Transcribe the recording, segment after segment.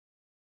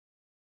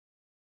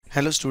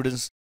Hello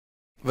students,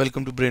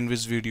 welcome to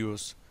BRAINWIZ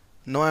videos.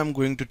 Now I am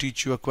going to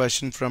teach you a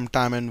question from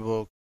Time and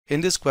Work. In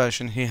this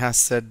question he has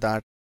said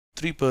that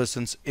three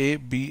persons A,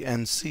 B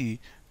and C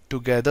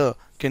together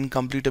can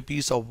complete a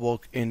piece of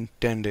work in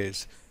 10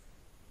 days.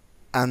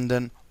 And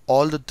then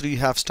all the three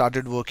have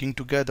started working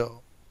together.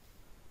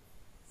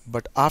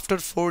 But after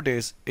 4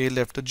 days A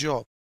left the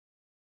job.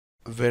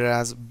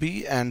 Whereas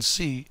B and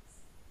C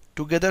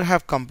together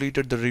have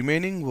completed the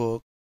remaining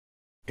work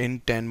in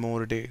 10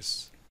 more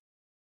days.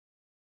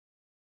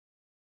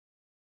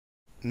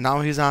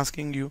 Now he's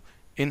asking you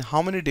in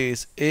how many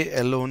days A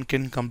alone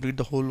can complete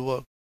the whole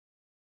work.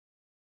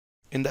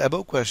 In the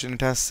above question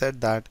it has said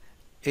that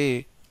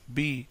A,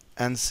 B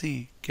and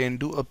C can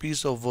do a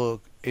piece of work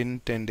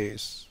in 10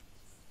 days.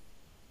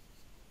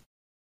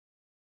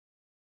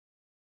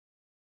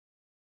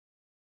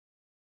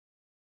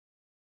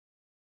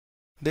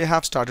 They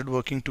have started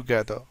working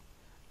together,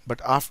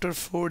 but after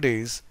 4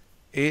 days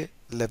A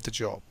left the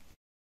job.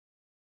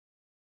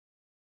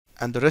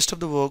 And the rest of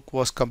the work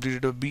was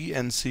completed by B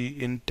and C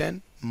in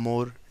 10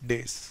 more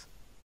days.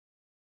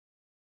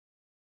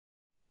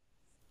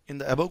 In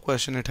the above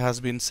question it has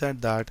been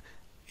said that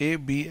A,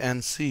 B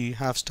and C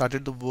have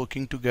started the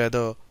working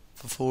together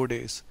for 4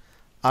 days.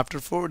 After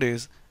 4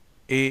 days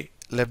A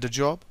left the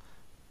job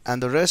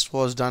and the rest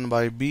was done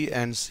by B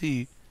and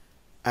C,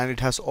 and it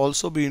has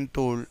also been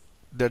told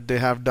that they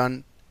have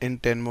done in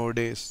 10 more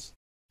days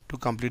to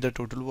complete the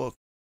total work.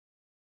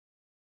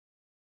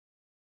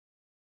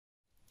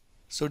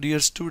 So dear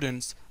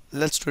students,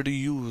 let's try to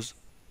use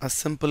a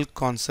simple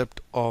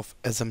concept of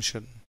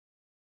assumption.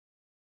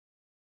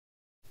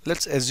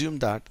 Let's assume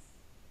that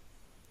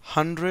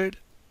 100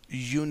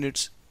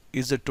 units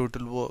is the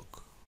total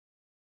work.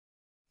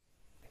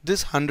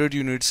 This 100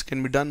 units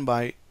can be done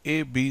by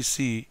A, B,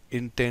 C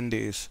in 10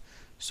 days.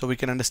 So we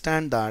can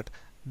understand that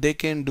they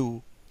can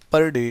do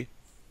per day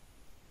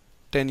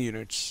 10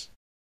 units.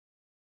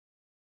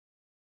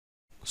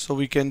 So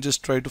we can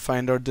just try to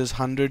find out this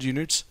 100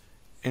 units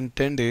in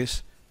 10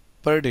 days.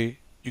 Per day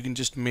you can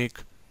just make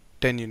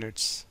 10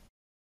 units.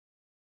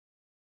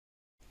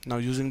 Now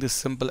using this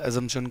simple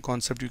assumption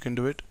concept you can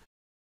do it.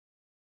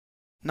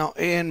 Now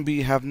A and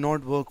B have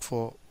not worked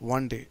for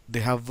 1 day,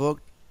 they have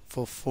worked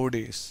for 4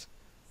 days.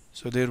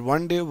 So their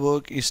 1 day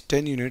work is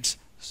 10 units,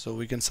 so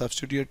we can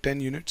substitute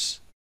 10 units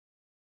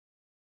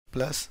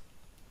plus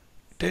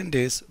 10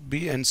 days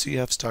B and C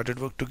have started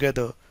work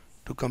together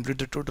to complete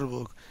the total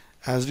work.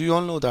 As we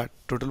all know that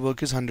total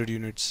work is 100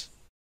 units.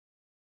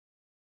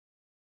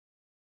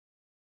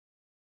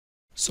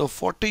 So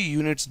 40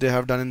 units they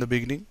have done in the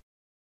beginning,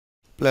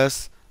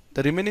 plus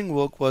the remaining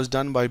work was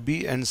done by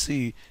B and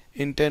C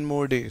in 10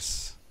 more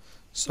days.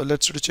 So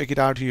let's try to check it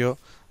out here,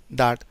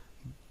 that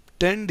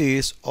 10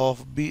 days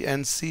of B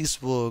and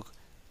C's work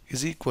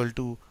is equal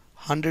to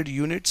 100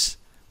 units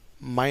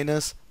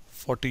minus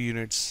 40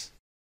 units,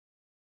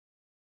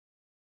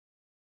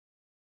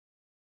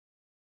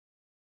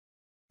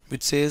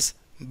 which says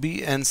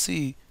B and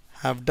C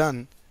have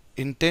done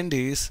in 10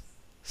 days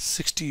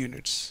 60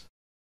 units.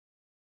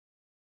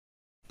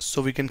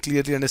 So we can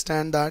clearly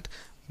understand that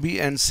B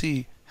and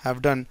C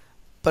have done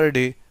per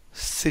day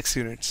 6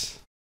 units.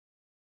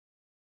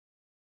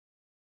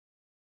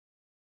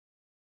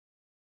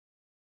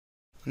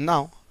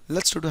 Now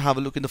let's try to have a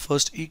look in the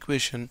first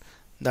equation,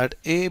 that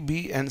A,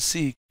 B and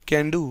C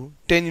can do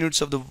 10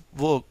 units of the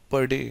work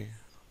per day,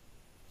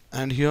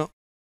 and here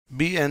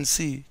B and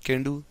C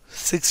can do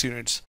 6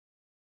 units.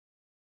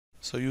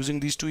 So using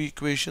these two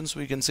equations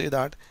we can say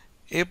that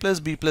A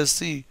plus B plus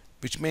C,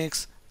 which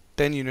makes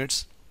 10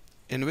 units,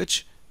 in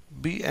which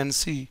B and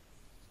C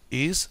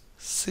is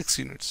 6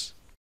 units.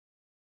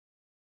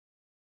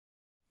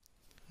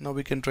 Now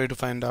we can try to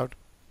find out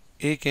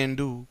A can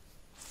do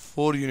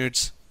 4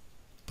 units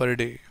per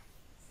day.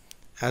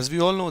 As we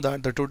all know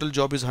that the total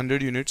job is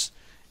 100 units,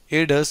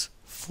 A does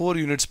 4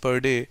 units per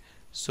day.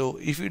 So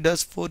if he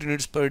does 4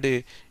 units per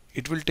day,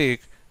 it will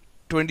take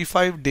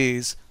 25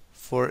 days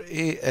for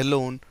A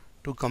alone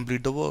to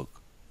complete the work.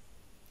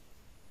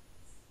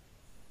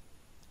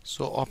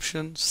 So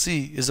option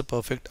C is the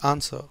perfect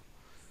answer.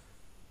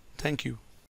 Thank you.